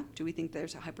countries? Yeah. Do we think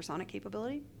there's a hypersonic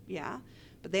capability? Yeah.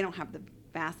 But they don't have the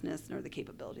vastness nor the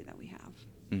capability that we have.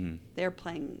 Mm-hmm. They're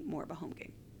playing more of a home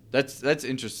game. That's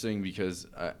interesting because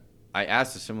I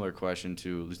asked a similar question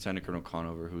to Lieutenant Colonel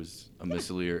Conover, who's a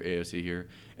missile leader AOC here,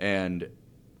 and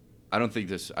I don't think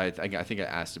this. I think I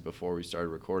asked it before we started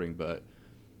recording, but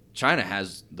China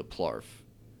has the PLARF.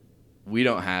 We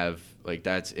don't have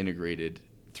that's integrated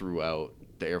throughout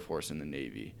the Air Force and the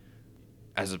Navy.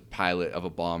 As a pilot of a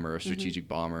bomber, a strategic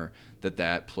bomber,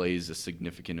 that plays a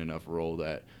significant enough role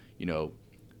that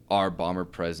our bomber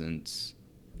presence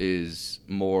is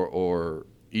more or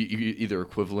either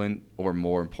equivalent or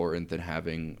more important than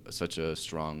having such a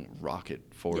strong rocket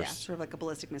force. Yeah, sort of like a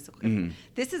ballistic missile. Mm-hmm.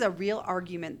 This is a real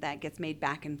argument that gets made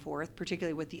back and forth,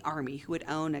 particularly with the Army, who would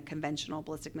own a conventional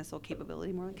ballistic missile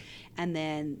capability more like, and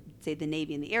then say the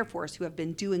Navy and the Air Force, who have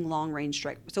been doing long-range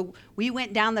strike. So we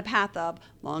went down the path of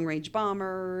long-range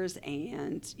bombers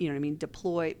and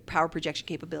deploy power projection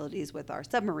capabilities with our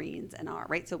submarines and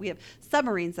right. So we have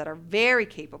submarines that are very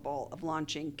capable of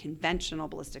launching conventional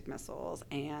ballistic missiles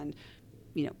and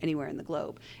anywhere in the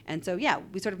globe. And so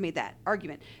we sort of made that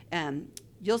argument.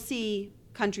 You'll see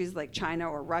countries like China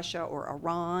or Russia or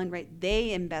Iran, right?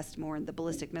 They invest more in the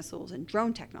ballistic missiles and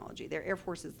drone technology. Their air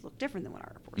forces look different than what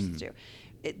our air forces do.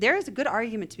 There is a good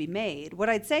argument to be made. What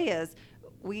I'd say is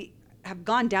we have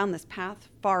gone down this path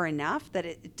far enough that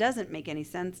it doesn't make any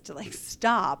sense to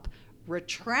stop,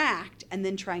 retract, and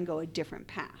then try and go a different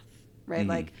path,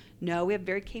 right? No, we have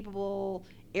very capable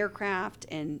aircraft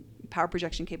and power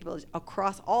projection capabilities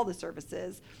across all the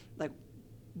services.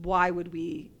 Why would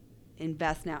we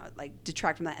invest now,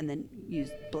 detract from that and then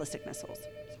use ballistic missiles?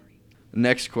 Sorry.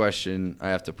 Next question, I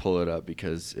have to pull it up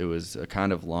because it was a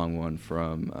kind of long one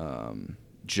from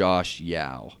Josh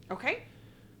Yao. Okay.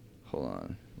 Hold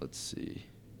on. Let's see.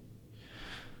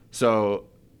 So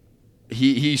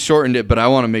he shortened it, but I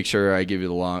want to make sure I give you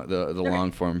the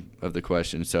long form of the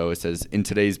question. So it says, in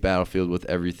today's battlefield with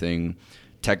everything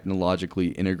technologically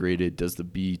integrated, does the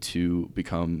B-2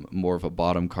 become more of a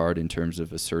bottom card in terms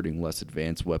of asserting less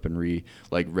advanced weaponry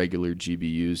like regular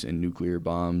GBUs and nuclear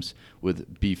bombs,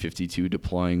 with B-52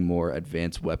 deploying more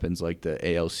advanced weapons like the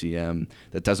ALCM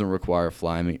that doesn't require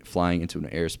flying into an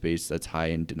airspace that's high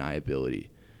in deniability?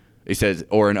 It says,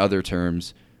 or in other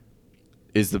terms,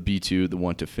 is the B-2 the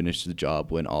one to finish the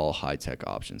job when all high-tech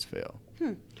options fail?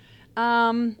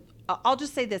 I'll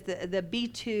just say this, the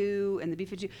B-2 and the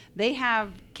B-52, they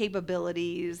have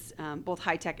capabilities, both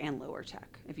high-tech and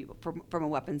lower-tech, if you will, from a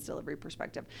weapons delivery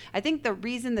perspective. I think the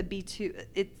reason the B-2,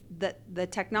 it's the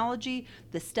technology,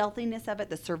 the stealthiness of it,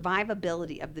 the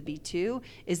survivability of the B-2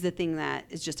 is the thing that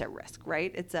is just at risk,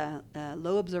 right? It's a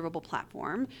low observable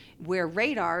platform where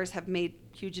radars have made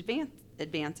huge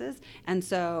advances. And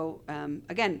so,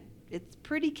 again, it's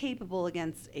pretty capable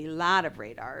against a lot of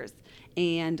radars.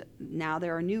 And now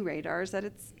there are new radars that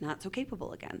it's not so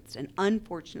capable against. And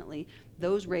unfortunately,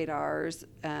 those radars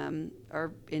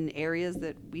are in areas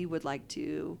that we would like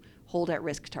to hold at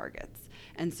risk targets.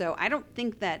 And so I don't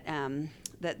think that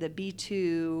that the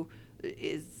B-2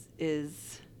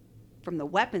 is from the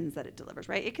weapons that it delivers,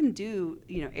 right? It can do,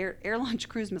 air-launched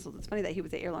cruise missiles. It's funny that he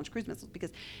would say air-launched cruise missiles because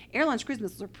air-launched cruise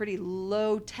missiles are pretty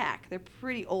low tech. They're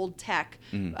pretty old tech.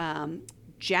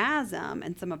 JASM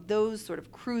and some of those sort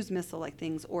of cruise missile-like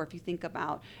things, or if you think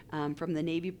about from the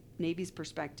Navy's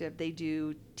perspective, they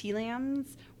do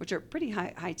TLAMs, which are pretty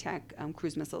high-tech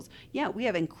cruise missiles. Yeah, we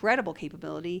have incredible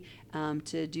capability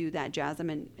to do that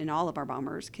JASM, and all of our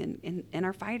bombers can, and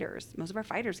our fighters. Most of our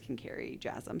fighters can carry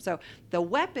JASM. So the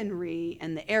weaponry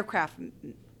and the aircraft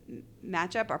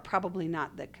matchup are probably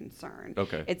not the concern.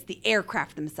 Okay. It's the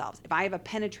aircraft themselves. If I have a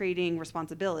penetrating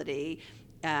responsibility,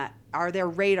 are there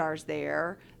radars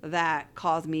there that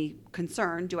cause me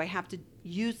concern? Do I have to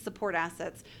use support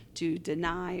assets to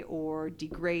deny or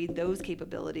degrade those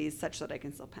capabilities such that I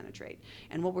can still penetrate?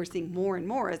 And what we're seeing more and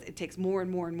more is it takes more and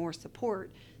more and more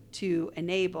support to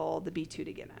enable the B-2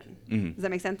 to get in. Does that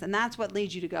make sense? And that's what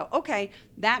leads you to go, okay,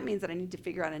 that means that I need to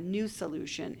figure out a new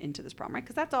solution into this problem, right?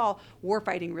 Because that's all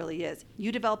warfighting really is.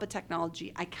 You develop a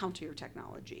technology, I counter your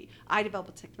technology. I develop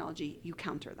a technology, you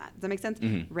counter that. Does that make sense?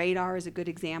 Radar is a good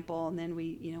example, and then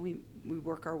we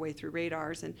work our way through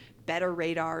radars and better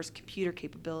radars, computer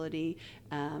capability,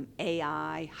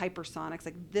 AI, hypersonics.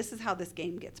 Like, this is how this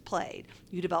game gets played.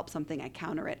 You develop something, I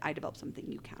counter it. I develop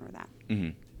something, you counter that.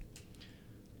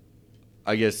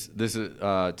 I guess this is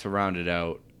to round it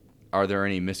out. Are there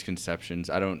any misconceptions?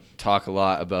 I don't talk a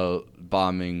lot about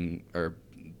bombing or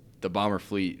the bomber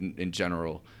fleet in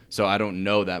general, so I don't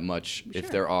know that much. Sure.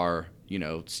 If there are,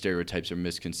 stereotypes or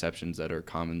misconceptions that are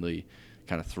commonly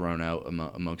kind of thrown out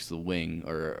amongst the wing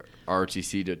or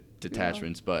ROTC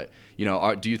detachments. But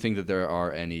do you think that there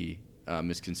are any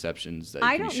misconceptions that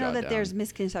I can be don't know shot that down? there's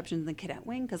misconceptions in the cadet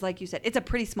wing because, like you said, it's a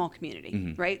pretty small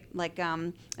community, right? Like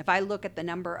if I look at the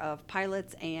number of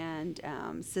pilots and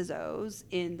CISOs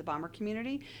in the bomber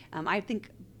community, I think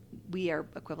we are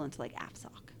equivalent to like AFSC.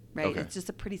 Right, Okay. It's just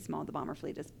a pretty small. The bomber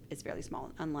fleet is fairly small,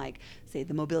 unlike say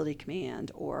the mobility command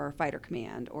or fighter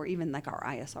command or even like our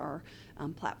ISR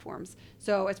platforms.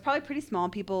 So it's probably pretty small.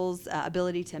 People's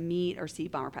ability to meet or see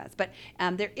bomber pilots, but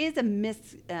there is a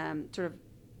sort of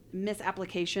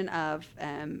misapplication of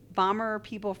bomber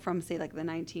people from say like the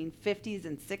 1950s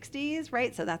and 60s,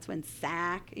 right? So that's when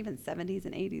SAC, even 70s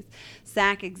and 80s,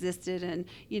 SAC existed, and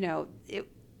it.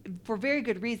 For very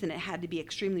good reason, it had to be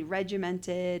extremely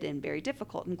regimented and very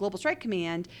difficult. And Global Strike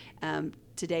Command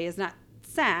today is not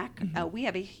SAC. We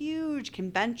have a huge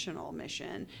conventional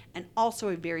mission and also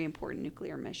a very important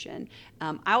nuclear mission.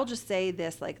 I'll just say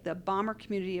this, like the bomber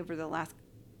community over the last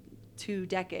 2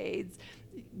 decades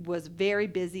was very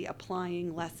busy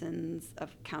applying lessons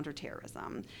of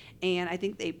counterterrorism. And I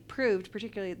think they proved,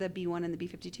 particularly the B-1 and the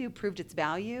B-52, proved its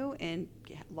value in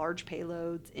large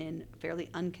payloads in fairly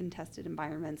uncontested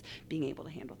environments, being able to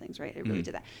handle things, right? It really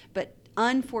did that. But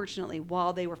unfortunately,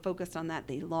 while they were focused on that,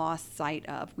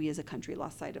 we as a country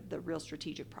lost sight of the real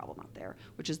strategic problem out there,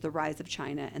 which is the rise of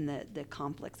China and the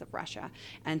conflicts of Russia.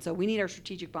 And so we need our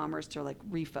strategic bombers to like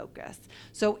refocus.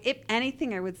 So if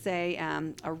anything, I would say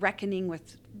a reckoning with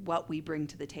what we bring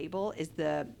to the table is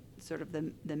the sort of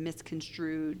the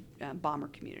misconstrued bomber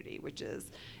community, which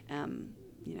is,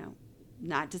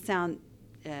 not to sound,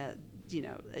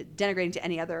 denigrating to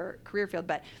any other career field,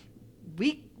 but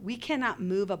we cannot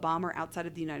move a bomber outside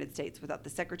of the United States without the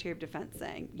Secretary of Defense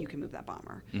saying you can move that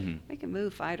bomber. I can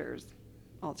move fighters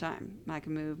all the time. I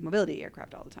can move mobility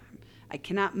aircraft all the time. I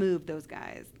cannot move those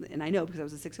guys, and I know because I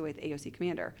was a 608th AOC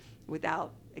commander,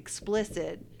 without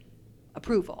explicit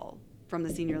approval from the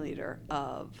senior leader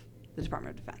of the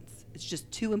Department of Defense. It's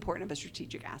just too important of a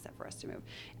strategic asset for us to move.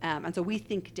 And so we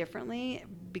think differently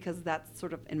because that's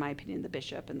sort of, in my opinion, the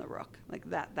bishop and the rook. Like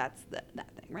that's that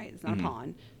thing, right? It's not a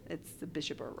pawn. It's the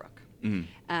bishop or a rook.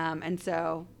 And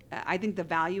so I think the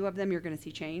value of them, you're going to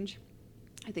see change.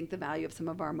 I think the value of some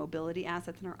of our mobility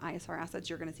assets and our ISR assets,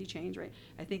 you're going to see change, right?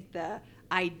 I think the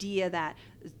idea that,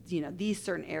 these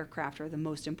certain aircraft are the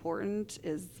most important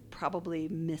is probably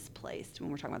misplaced when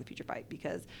we're talking about the future fight,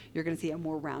 because you're going to see a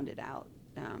more rounded out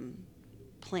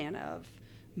plan of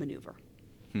maneuver.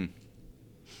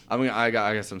 I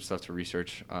got some stuff to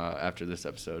research after this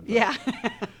episode. But,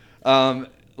 Yeah.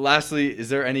 Lastly, is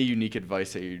there any unique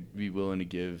advice that you'd be willing to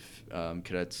give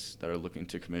cadets that are looking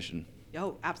to commission?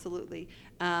 Oh, absolutely.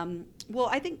 Well,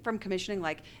 I think from commissioning,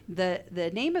 like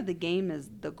the name of the game is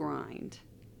the grind.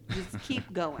 Just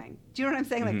keep going. Do you know what I'm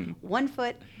saying? Like one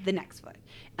foot, the next foot.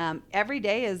 Every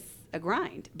day is a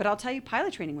grind. But I'll tell you,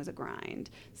 pilot training was a grind.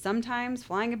 Sometimes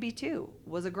flying a B-2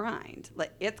 was a grind.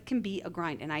 Like it can be a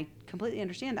grind, and I completely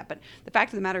understand that. But the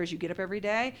fact of the matter is, you get up every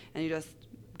day and you just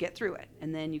get through it,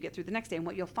 and then you get through the next day. And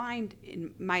what you'll find,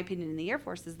 in my opinion, in the Air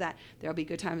Force is that there'll be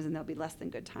good times and there'll be less than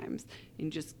good times. And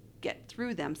you just get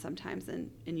through them sometimes,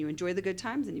 and you enjoy the good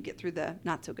times and you get through the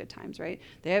not so good times, right?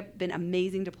 There have been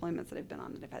amazing deployments that I've been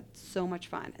on that I've had so much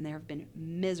fun, and there have been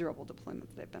miserable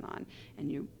deployments that I've been on,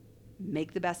 and you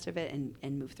make the best of it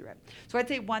and move through it. So I'd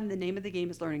say, one, the name of the game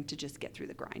is learning to just get through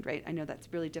the grind, right? I know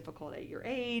that's really difficult at your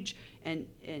age, and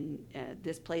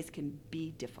this place can be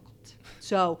difficult.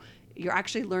 So you're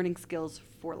actually learning skills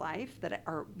for life that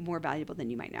are more valuable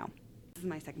than you might know. This is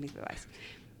my second piece of advice.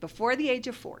 Before the age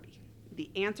of 40, the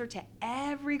answer to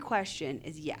every question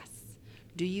is yes.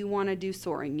 Do you want to do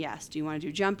soaring? Yes. Do you want to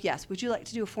do jump? Yes. Would you like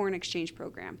to do a foreign exchange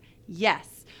program?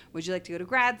 Yes. Would you like to go to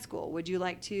grad school? Would you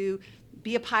like to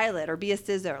be a pilot or be a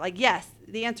CISO? Like, yes.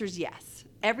 The answer is yes.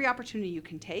 Every opportunity you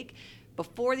can take.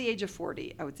 Before the age of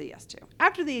 40, I would say yes to.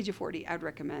 After the age of 40, I would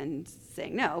recommend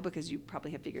saying no, because you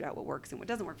probably have figured out what works and what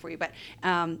doesn't work for you. But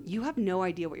you have no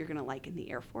idea what you're going to like in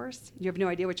the Air Force. You have no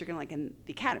idea what you're going to like in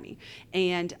the Academy.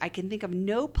 And I can think of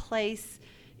no place,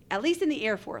 at least in the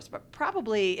Air Force, but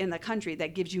probably in the country,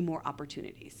 that gives you more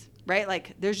opportunities, right?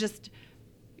 Like there's just,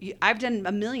 I've done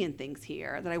a million things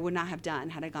here that I would not have done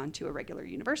had I gone to a regular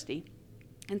university.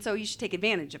 And so you should take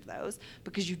advantage of those,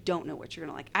 because you don't know what you're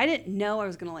going to like. I didn't know I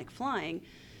was going to like flying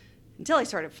until I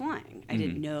started flying. I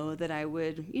didn't know that I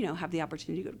would, have the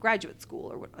opportunity to go to graduate school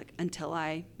or until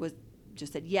I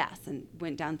just said yes and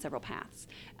went down several paths.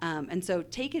 And so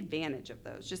take advantage of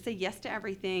those. Just say yes to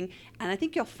everything. And I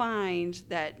think you'll find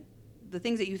that the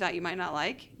things that you thought you might not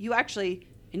like, you actually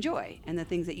enjoy. And the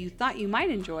things that you thought you might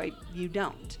enjoy, you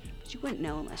don't. But you wouldn't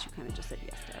know unless you kind of just said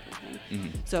yes to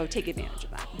everything. So take advantage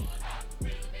of that.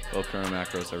 Well, Colonel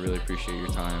Makros, I really appreciate your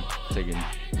time, taking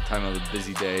time out of a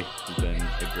busy day. It's been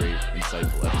a great,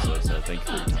 insightful episode, so thank you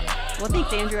for your time. Well,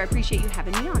 thanks, Andrew. I appreciate you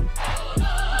having me on.